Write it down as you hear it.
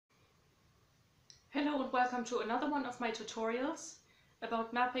welcome to another one of my tutorials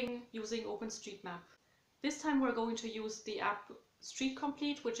about mapping using OpenStreetmap. This time we're going to use the app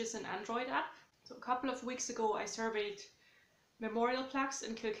StreetComplete, which is an Android app. So a couple of weeks ago I surveyed memorial plaques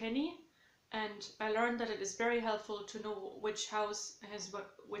in Kilkenny, and I learned that it is very helpful to know which house has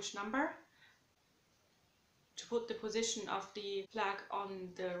which number to put the position of the plaque on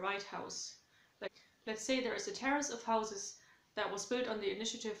the right house. Like, let's say there is a terrace of houses that was built on the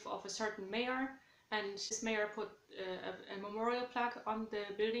initiative of a certain mayor, and this mayor put a memorial plaque on the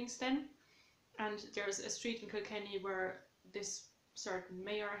buildings then, and there's a street in Kilkenny where this certain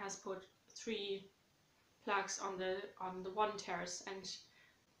mayor has put 3 plaques on the one terrace, and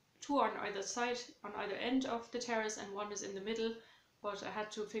 2 on either side, on either end of the terrace, and 1 is in the middle, but I had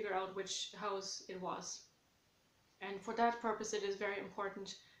to figure out which house it was. And for that purpose it is very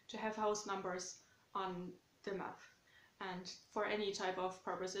important to have house numbers on the map. And for any type of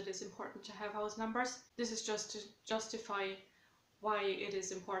purpose it is important to have house numbers. This is just to justify why it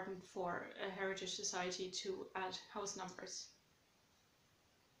is important for a heritage society to add house numbers.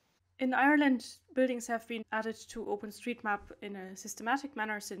 In Ireland, buildings have been added to OpenStreetmap in a systematic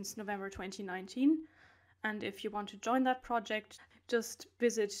manner since November 2019. And if you want to join that project, just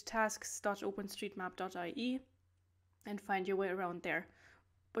visit tasks.openstreetmap.ie and find your way around there.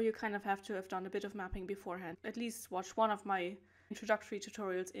 But you kind of have to have done a bit of mapping beforehand. At least watch one of my introductory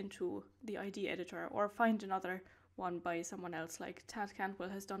tutorials into the ID editor, or find another one by someone else, like Tad Cantwell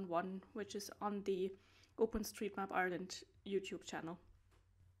has done one, which is on the OpenStreetmap Ireland YouTube channel.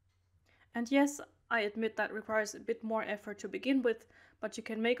 And yes, I admit that requires a bit more effort to begin with, but you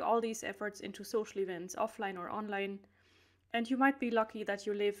can make all these efforts into social events, offline or online. And you might be lucky that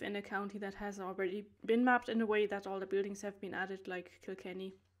you live in a county that has already been mapped in a way that all the buildings have been added, like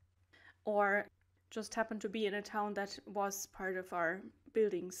Kilkenny. Or just happen to be in a town that was part of our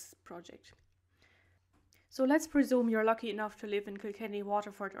buildings project. So let's presume you're lucky enough to live in Kilkenny,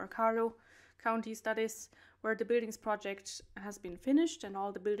 Waterford or Carlow counties, that is, where the buildings project has been finished and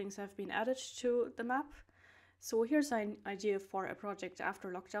all the buildings have been added to the map. So here's an idea for a project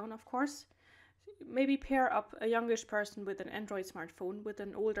after lockdown, of course. Maybe pair up a youngish person with an Android smartphone with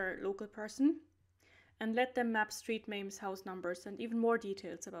an older local person and let them map street names, house numbers, and even more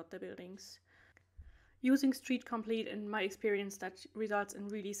details about the buildings. Using StreetComplete, in my experience, that results in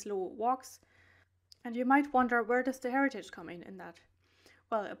really slow walks. And you might wonder, where does the heritage come in that?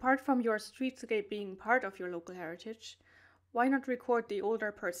 Well, apart from your streetscape being part of your local heritage, why not record the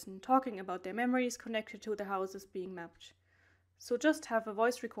older person talking about their memories connected to the houses being mapped? So just have a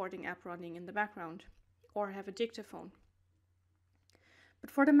voice recording app running in the background, or have a dictaphone.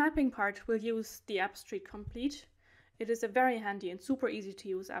 But for the mapping part, we'll use the app StreetComplete. It is a very handy and super easy to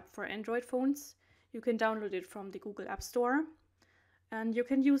use app for Android phones. You can download it from the Google App Store, and you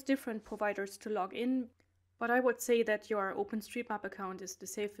can use different providers to log in, but I would say that your OpenStreetmap account is the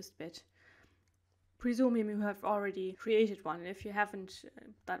safest bet. Presuming you have already created one. If you haven't,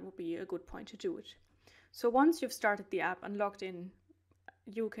 that would be a good point to do it. So once you've started the app and logged in,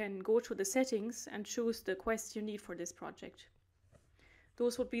 you can go to the settings and choose the quests you need for this project.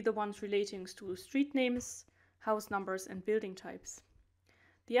 Those would be the ones relating to street names, house numbers, and building types.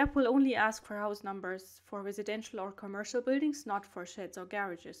 The app will only ask for house numbers for residential or commercial buildings, not for sheds or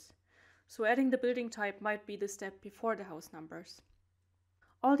garages. So adding the building type might be the step before the house numbers.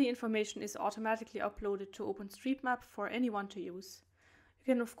 All the information is automatically uploaded to OpenStreetmap for anyone to use. You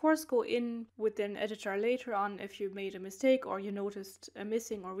can of course go in with an editor later on if you made a mistake or you noticed a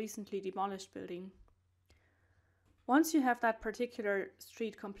missing or recently demolished building. Once you have that particular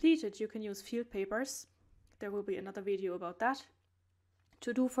street completed, you can use field papers, there will be another video about that,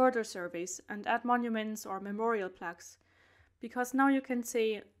 to do further surveys and add monuments or memorial plaques. Because now you can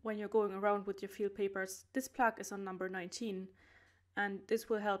say, when you're going around with your field papers, this plaque is on number 19, and this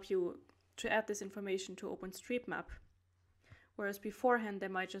will help you to add this information to OpenStreetmap. Whereas beforehand there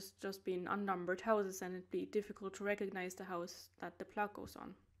might just be unnumbered houses and it'd be difficult to recognize the house that the plaque goes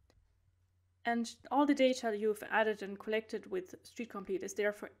on. And all the data you've added and collected with StreetComplete is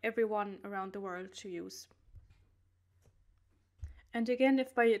there for everyone around the world to use. And again,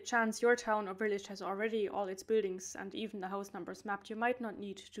 if by chance your town or village has already all its buildings and even the house numbers mapped, you might not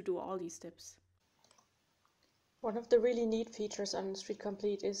need to do all these steps. One of the really neat features on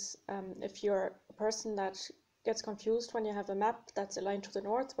StreetComplete is if you're a person that gets confused when you have a map that's aligned to the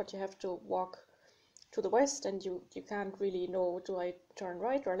north, but you have to walk to the west and you can't really know, do I turn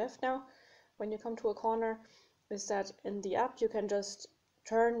right or left now? When you come to a corner, is that in the app you can just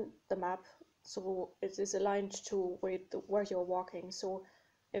turn the map so it is aligned to where you're walking. So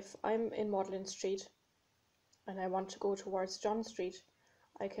if I'm in Magdalen Street and I want to go towards John Street,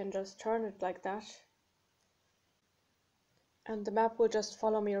 I can just turn it like that And the map will just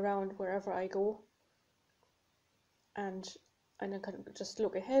follow me around wherever I go. And I can just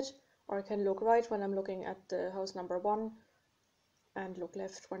look ahead, or I can look right when I'm looking at the house number 1, and look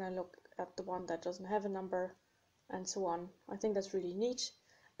left when I look at the one that doesn't have a number, and so on. I think that's really neat.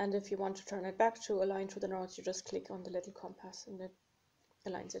 And if you want to turn it back to align to the north, you just click on the little compass and it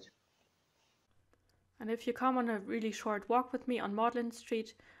aligns it. And if you come on a really short walk with me on Magdalen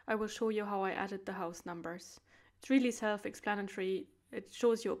Street, I will show you how I added the house numbers. It's really self-explanatory. It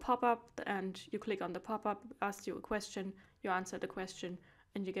shows you a pop-up and you click on the pop-up, asks you a question, you answer the question,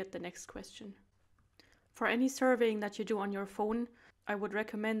 and you get the next question. For any surveying that you do on your phone, I would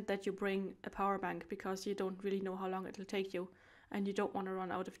recommend that you bring a power bank because you don't really know how long it'll take you and you don't want to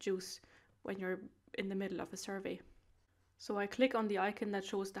run out of juice when you're in the middle of a survey. So I click on the icon that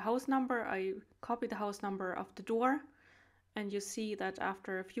shows the house number, I copy the house number of the door, and you see that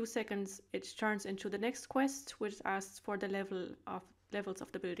after a few seconds it turns into the next quest, which asks for the levels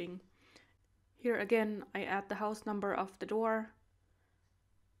of the building. Here again I add the house number of the door,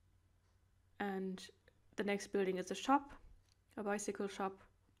 and the next building is a shop, a bicycle shop.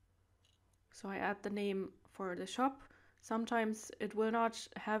 So I add the name for the shop. Sometimes it will not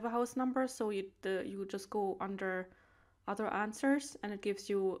have a house number, so you just go under other answers and it gives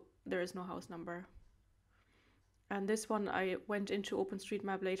you there is no house number. And this one I went into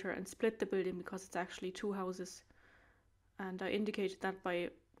OpenStreetmap later and split the building because it's actually 2 houses, and I indicated that by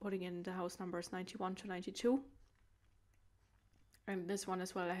putting in the house numbers 91 to 92. And this one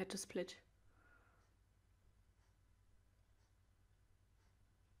as well I had to split.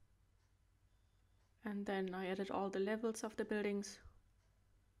 And then I added all the levels of the buildings.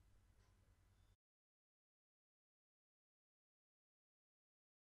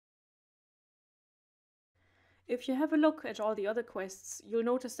 If you have a look at all the other quests, you'll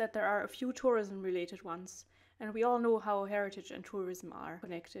notice that there are a few tourism-related ones, and we all know how heritage and tourism are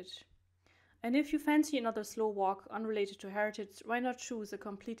connected. And if you fancy another slow walk unrelated to heritage, why not choose a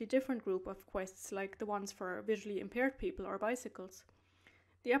completely different group of quests like the ones for visually impaired people or bicycles?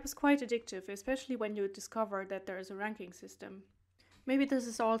 The app is quite addictive, especially when you discover that there is a ranking system. Maybe this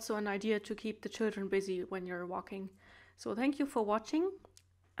is also an idea to keep the children busy when you're walking. So thank you for watching,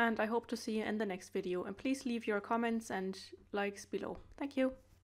 and I hope to see you in the next video. And please leave your comments and likes below. Thank you.